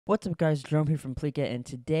What's up, guys? Jerome here from Pleeka, and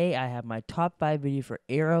today I have my top 5 video for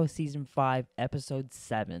Arrow Season 5, Episode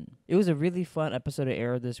 7. It was a really fun episode of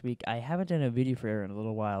Arrow this week. I haven't done a video for Arrow in a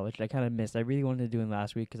little while, which I kind of missed. I really wanted to do it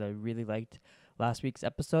last week because I really liked last week's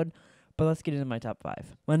episode, but let's get into my top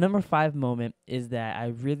 5. My number 5 moment is that I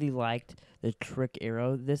really liked the trick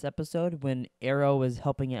Arrow this episode. When Arrow was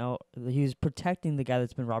helping out, he was protecting the guy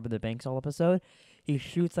that's been robbing the banks all episode. He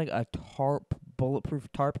shoots like a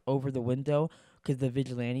bulletproof tarp over the window because the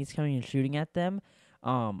vigilantes coming and shooting at them.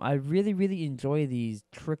 I really enjoy these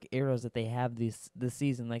trick arrows that they have this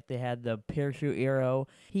season. Like they had the parachute arrow.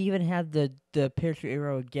 He even had the parachute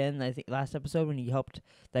arrow again. I think last episode when he helped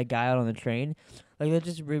that guy out on the train. Like that's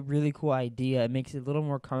just a really cool idea. It makes it a little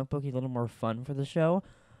more comic booky, a little more fun for the show.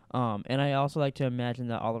 And I also like to imagine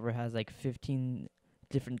that Oliver has like 15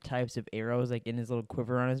 different types of arrows like in his little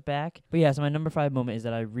quiver on his back. But yeah, so my number 5 moment is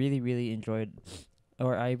that I really enjoyed,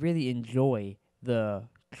 or I really enjoy the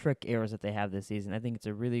trick arrows that they have this season. I think it's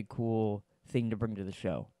a really cool thing to bring to the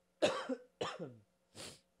show.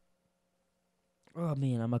 Oh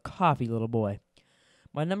man, I'm a coffee little boy.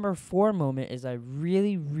 My number 4 moment is I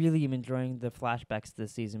really am enjoying the flashbacks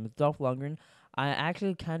this season with Dolph Lundgren. I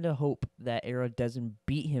actually kind of hope that Arrow doesn't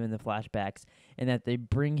beat him in the flashbacks and that they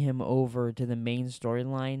bring him over to the main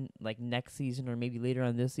storyline like next season or maybe later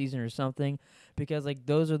on this season or something, because like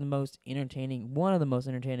those are one of the most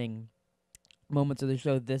entertaining moments of the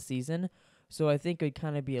show this season. So I think it would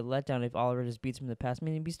kind of be a letdown if Oliver just beats him in the past. I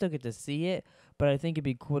mean, we still get to see it, but I think it'd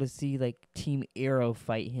be cool to see like Team Arrow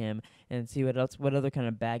fight him and see what other kind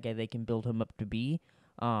of bad guy they can build him up to be.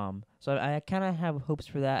 So I kind of have hopes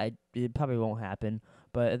for that. It probably won't happen,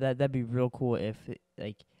 but that'd be real cool if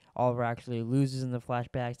like Oliver actually loses in the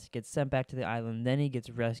flashbacks, gets sent back to the island, then he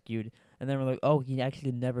gets rescued, and then we're like, oh, he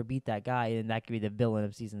actually never beat that guy, and that could be the villain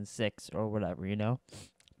of season 6 or whatever, you know?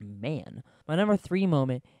 Man. My number 3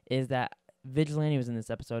 moment is that Vigilante was in this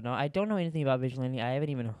episode. Now, I don't know anything about Vigilante. I haven't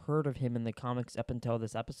even heard of him in the comics up until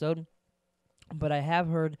this episode. But I have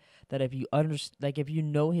heard that if you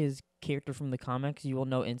know his character from the comics, you will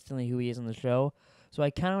know instantly who he is on the show. So I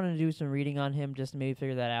kind of want to do some reading on him just to maybe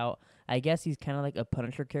figure that out. I guess he's kind of like a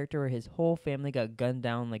Punisher character where his whole family got gunned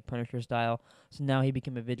down like Punisher style. So now he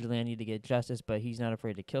became a vigilante to get justice, but he's not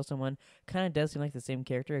afraid to kill someone. Kind of does seem like the same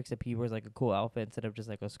character, except he wears like a cool outfit instead of just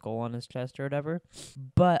like a skull on his chest or whatever.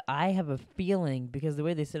 But I have a feeling, because the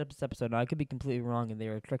way they set up this episode, now I could be completely wrong and they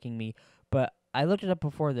were tricking me, but I looked it up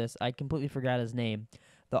before this. I completely forgot his name.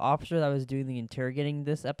 The officer that was doing the interrogating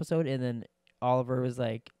this episode, and then Oliver was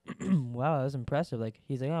like, wow, that was impressive. Like,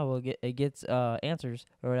 he's like, oh, well, it gets answers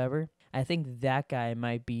or whatever. I think that guy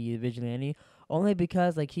might be Vigilante, only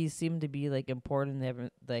because, like, he seemed to be, like, important.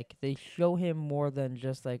 They show him more than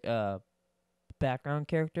just, like, a background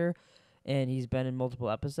character, and he's been in multiple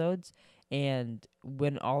episodes. And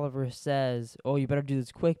when Oliver says, oh, you better do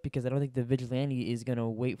this quick because I don't think the Vigilante is going to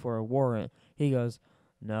wait for a warrant, he goes,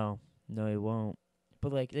 no, he won't.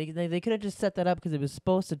 But, like, they could have just set that up because it was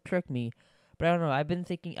supposed to trick me. But I don't know.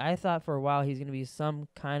 I thought for a while he's going to be some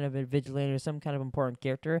kind of a vigilante or some kind of important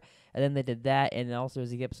character. And then they did that. And also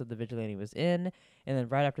as the episode the vigilante was in. And then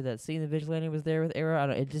right after that scene, the vigilante was there with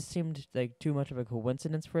Arrow. It just seemed like too much of a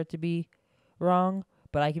coincidence for it to be wrong.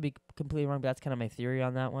 But I could be completely wrong. But that's kind of my theory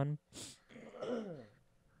on that one.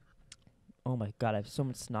 Oh my god, I have so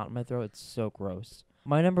much snot in my throat. It's so gross.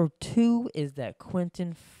 My number 2 is that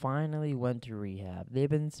Quentin finally went to rehab. They've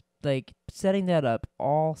been like setting that up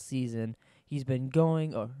all season. He's been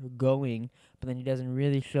going, but then he doesn't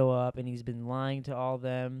really show up, and he's been lying to all of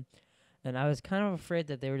them. And I was kind of afraid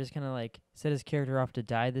that they were just kind of like set his character off to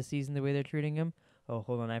die this season the way they're treating him. Oh,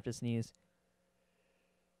 hold on, I have to sneeze.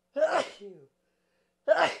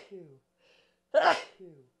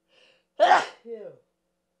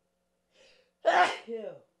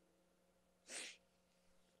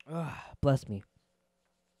 Bless me.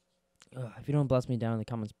 If you don't bless me down in the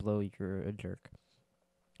comments below, you're a jerk.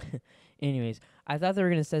 Anyways, I thought they were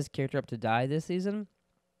going to set his character up to die this season,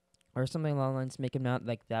 or something along the lines to make him not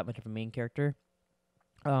like that much of a main character.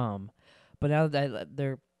 But now that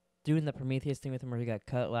they're doing the Prometheus thing with him where he got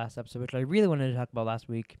cut last episode, which I really wanted to talk about last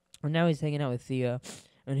week, and now he's hanging out with Thea,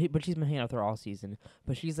 but she's been hanging out with her all season.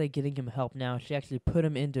 But she's like getting him help now. She actually put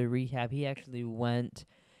him into rehab. He actually went.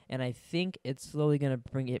 And I think it's slowly going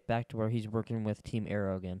to bring it back to where he's working with Team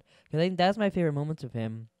Arrow again. Because I think that's my favorite moments of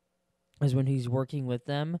him, is when he's working with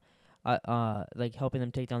them. like helping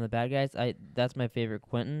them take down the bad guys. That's my favorite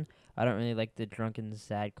Quentin. I don't really like the drunken,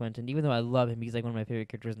 sad Quentin, even though I love him. He's like one of my favorite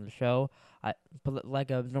characters in the show. But like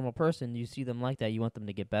a normal person, you see them like that, you want them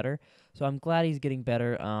to get better. So I'm glad he's getting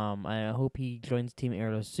better. I hope he joins Team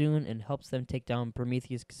Arrow soon and helps them take down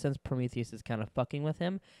Prometheus. Since Prometheus is kind of fucking with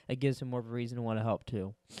him, it gives him more of a reason to want to help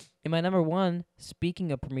too. And my number one,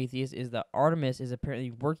 speaking of Prometheus, is that Artemis is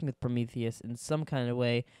apparently working with Prometheus in some kind of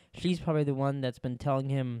way. She's probably the one that's been telling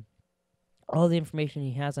him all the information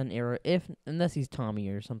he has on Arrow, unless he's Tommy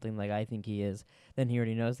or something like I think he is, then he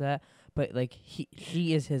already knows that. But like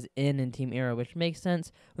she is his in Team Arrow, which makes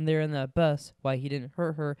sense when they're in that bus. Why he didn't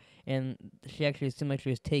hurt her, and she actually seemed like she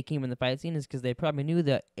was taking him in the fight scene is because they probably knew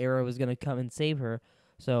that Arrow was gonna come and save her,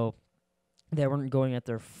 so they weren't going at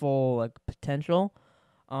their full like potential.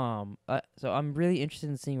 So I'm really interested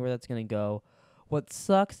in seeing where that's gonna go. What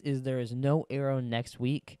sucks is there is no Arrow next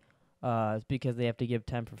week. It's because they have to give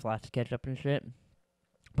time for Flash to catch up and shit.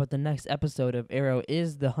 But the next episode of Arrow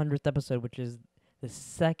is the 100th episode, which is the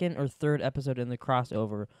second or third episode in the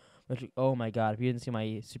crossover. Which, oh my god, if you didn't see my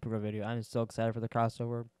Supergirl video, I'm so excited for the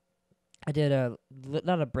crossover. I did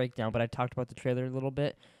not a breakdown, but I talked about the trailer a little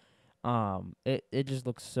bit. It just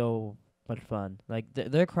looks so much fun. Like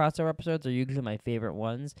their crossover episodes are usually my favorite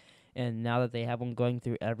ones. And now that they have one going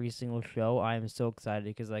through every single show, I am so excited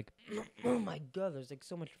because, like, oh my god, there's, like,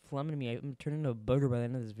 so much phlegm in me. I'm turning into a booger by the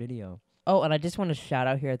end of this video. Oh, and I just want to shout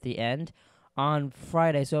out here at the end. On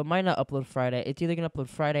Friday, so it might not upload Friday. It's either going to upload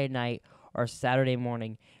Friday night or Saturday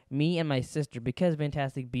morning. Me and my sister, because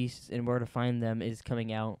Fantastic Beasts and Where to Find Them is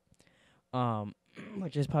coming out,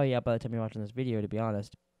 which is probably out by the time you're watching this video, to be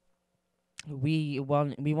honest. We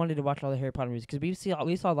wanted to watch all the Harry Potter movies because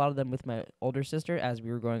we saw a lot of them with my older sister as we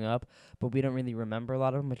were growing up, but we don't really remember a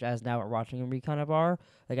lot of them. Which as now we're watching them, we kind of are.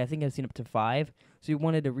 Like I think I've seen up to 5, so we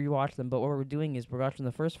wanted to rewatch them. But what we're doing is we're watching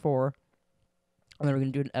the first 4, and then we're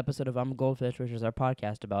gonna do an episode of I'm a Goldfish, which is our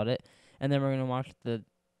podcast about it, and then we're gonna watch the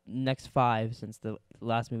next 5 since the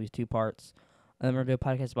last movie is 2 parts, and then we're gonna do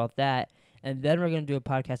a podcast about that, and then we're gonna do a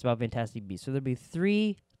podcast about Fantastic Beasts. So there'll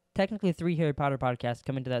be technically 3 Harry Potter podcasts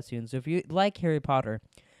coming to that soon. So if you like Harry Potter,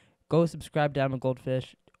 go subscribe down to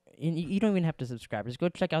Goldfish. And you don't even have to subscribe. Just go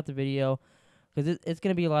check out the video because it's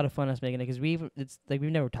going to be a lot of fun us making it because we've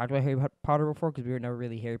never talked about Harry Potter before because we were never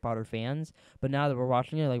really Harry Potter fans. But now that we're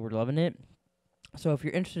watching it, like we're loving it. So if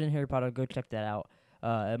you're interested in Harry Potter, go check that out.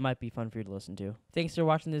 It might be fun for you to listen to. Thanks for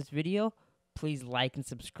watching this video. Please like and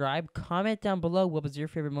subscribe. Comment down below what was your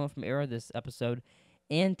favorite moment from Arrow this episode.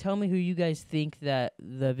 And tell me who you guys think that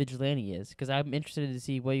the Vigilante is, because I'm interested to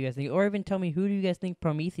see what you guys think. Or even tell me who do you guys think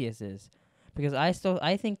Prometheus is, because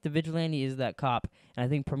I think the Vigilante is that cop, and I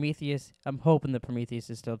think Prometheus. I'm hoping that Prometheus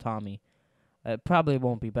is still Tommy. It probably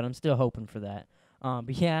won't be, but I'm still hoping for that.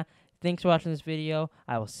 But yeah, thanks for watching this video.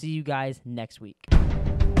 I will see you guys next week.